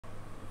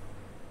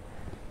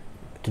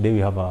Today we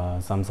have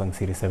a Samsung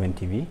Series 7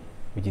 TV,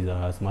 which is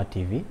a smart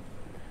TV,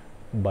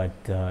 but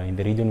in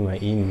the region we are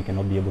in, we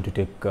cannot be able to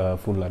take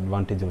full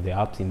advantage of the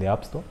apps in the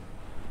App Store.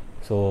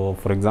 So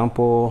for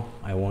example,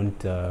 I want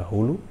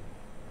Hulu,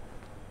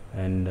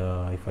 and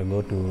if I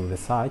go to the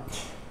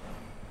search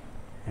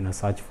and I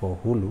search for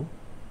Hulu,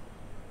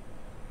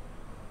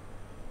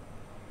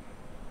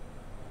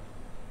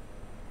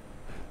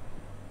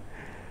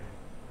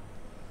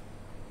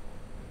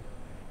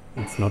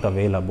 it's not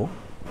available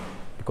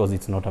because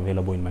it's not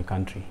available in my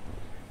country.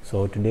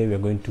 So today we are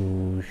going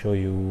to show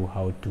you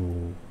how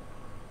to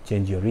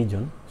change your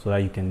region so that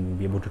you can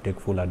be able to take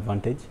full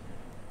advantage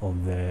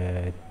of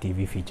the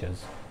TV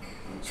features.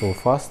 So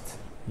first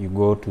you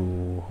go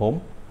to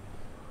home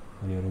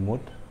on your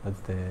remote,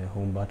 that's the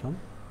home button,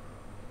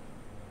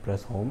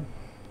 press home,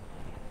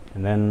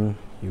 and then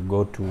you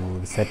go to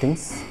the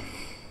settings,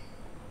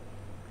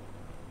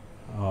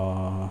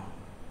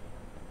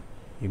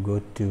 you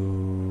go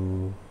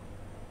to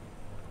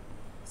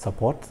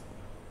support,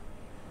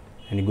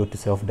 and you go to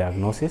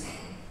self-diagnosis,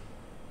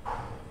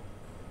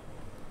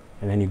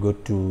 and then you go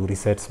to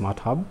reset smart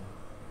hub,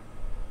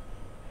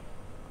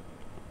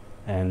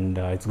 and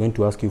it's going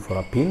to ask you for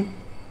a pin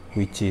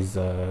which is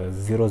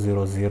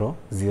 0000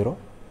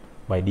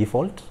 by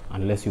default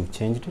unless you've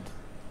changed it.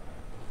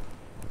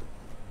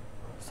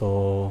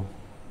 So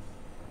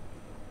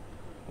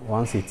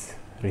once it's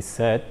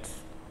reset,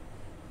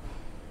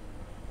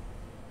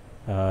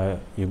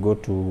 you go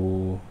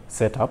to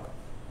setup,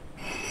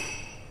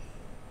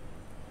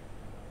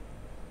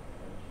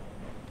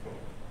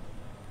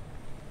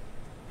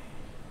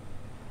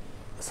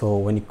 so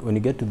when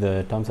you get to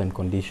the terms and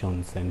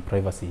conditions and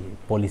privacy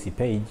policy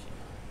page,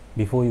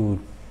 before you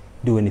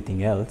do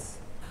anything else,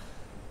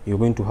 you're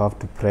going to have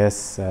to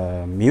press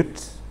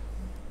mute,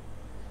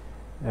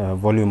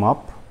 volume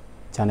up,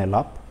 channel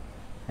up,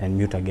 and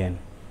mute again.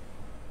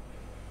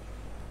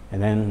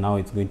 And then now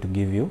it's going to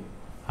give you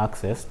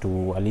access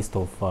to a list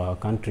of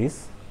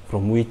countries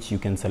from which you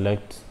can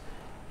select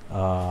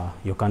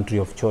your country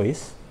of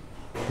choice.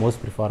 Most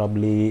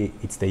preferably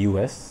it's the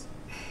US,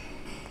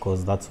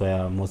 because that's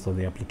where most of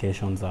the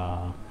applications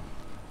are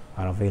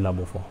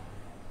available for.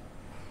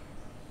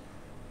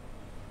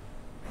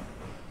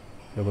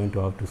 You're going to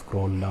have to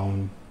scroll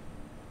down.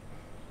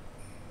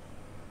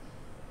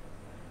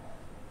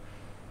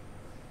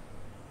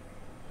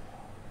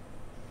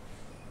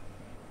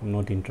 I'm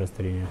not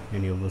interested in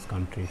any of those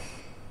countries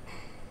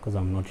because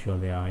I'm not sure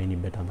they are any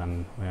better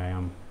than where I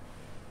am.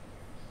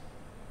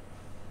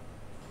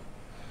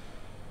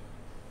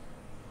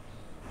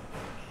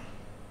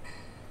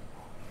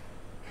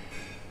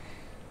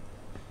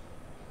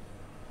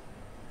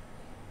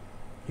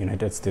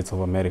 United States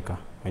of America.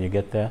 When you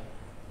get there,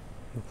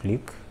 you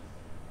click,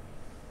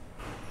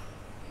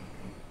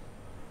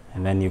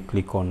 and then you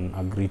click on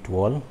agree to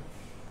all,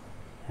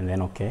 and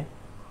then OK.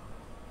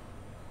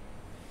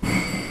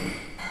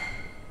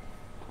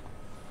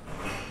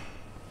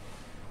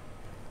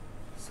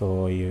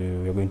 So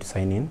you're going to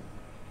sign in.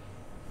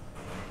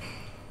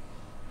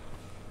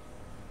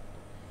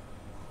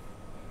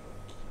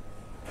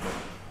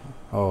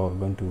 Oh, we're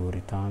going to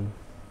return.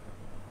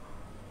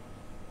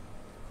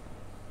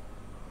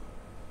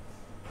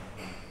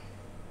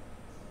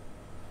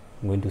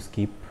 I'm going to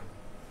skip.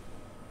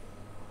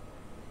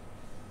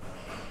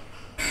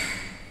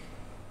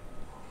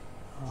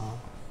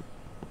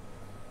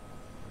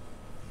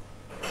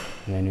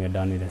 And then we are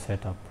done with the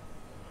setup.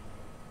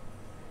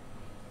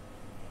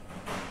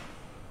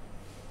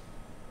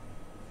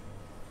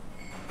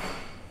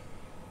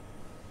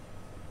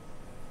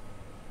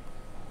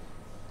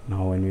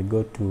 Now when we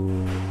go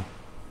to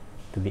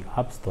the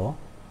App Store,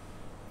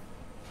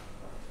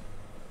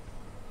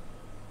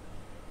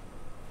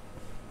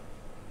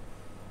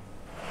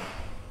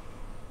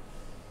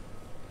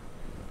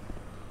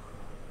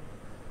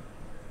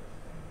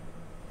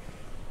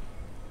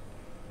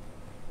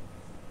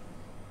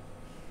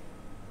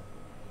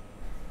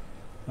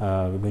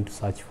 we're going to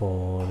search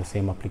for the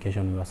same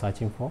application we were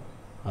searching for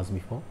as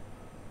before.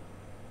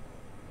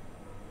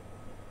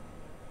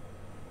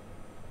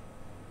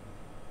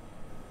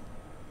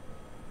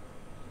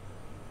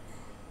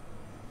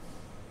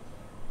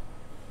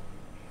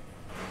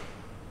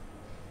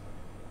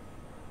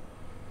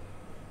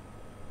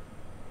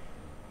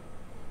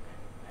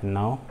 And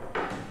now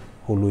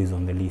Hulu is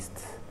on the list.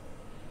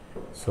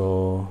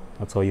 So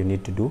that's all you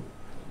need to do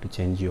to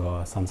change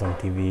your Samsung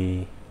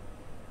TV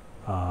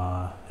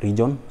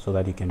region so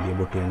that you can be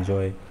able to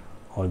enjoy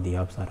all the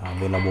apps that are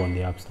available on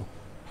the App Store.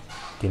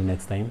 Till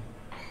next time,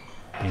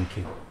 thank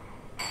you.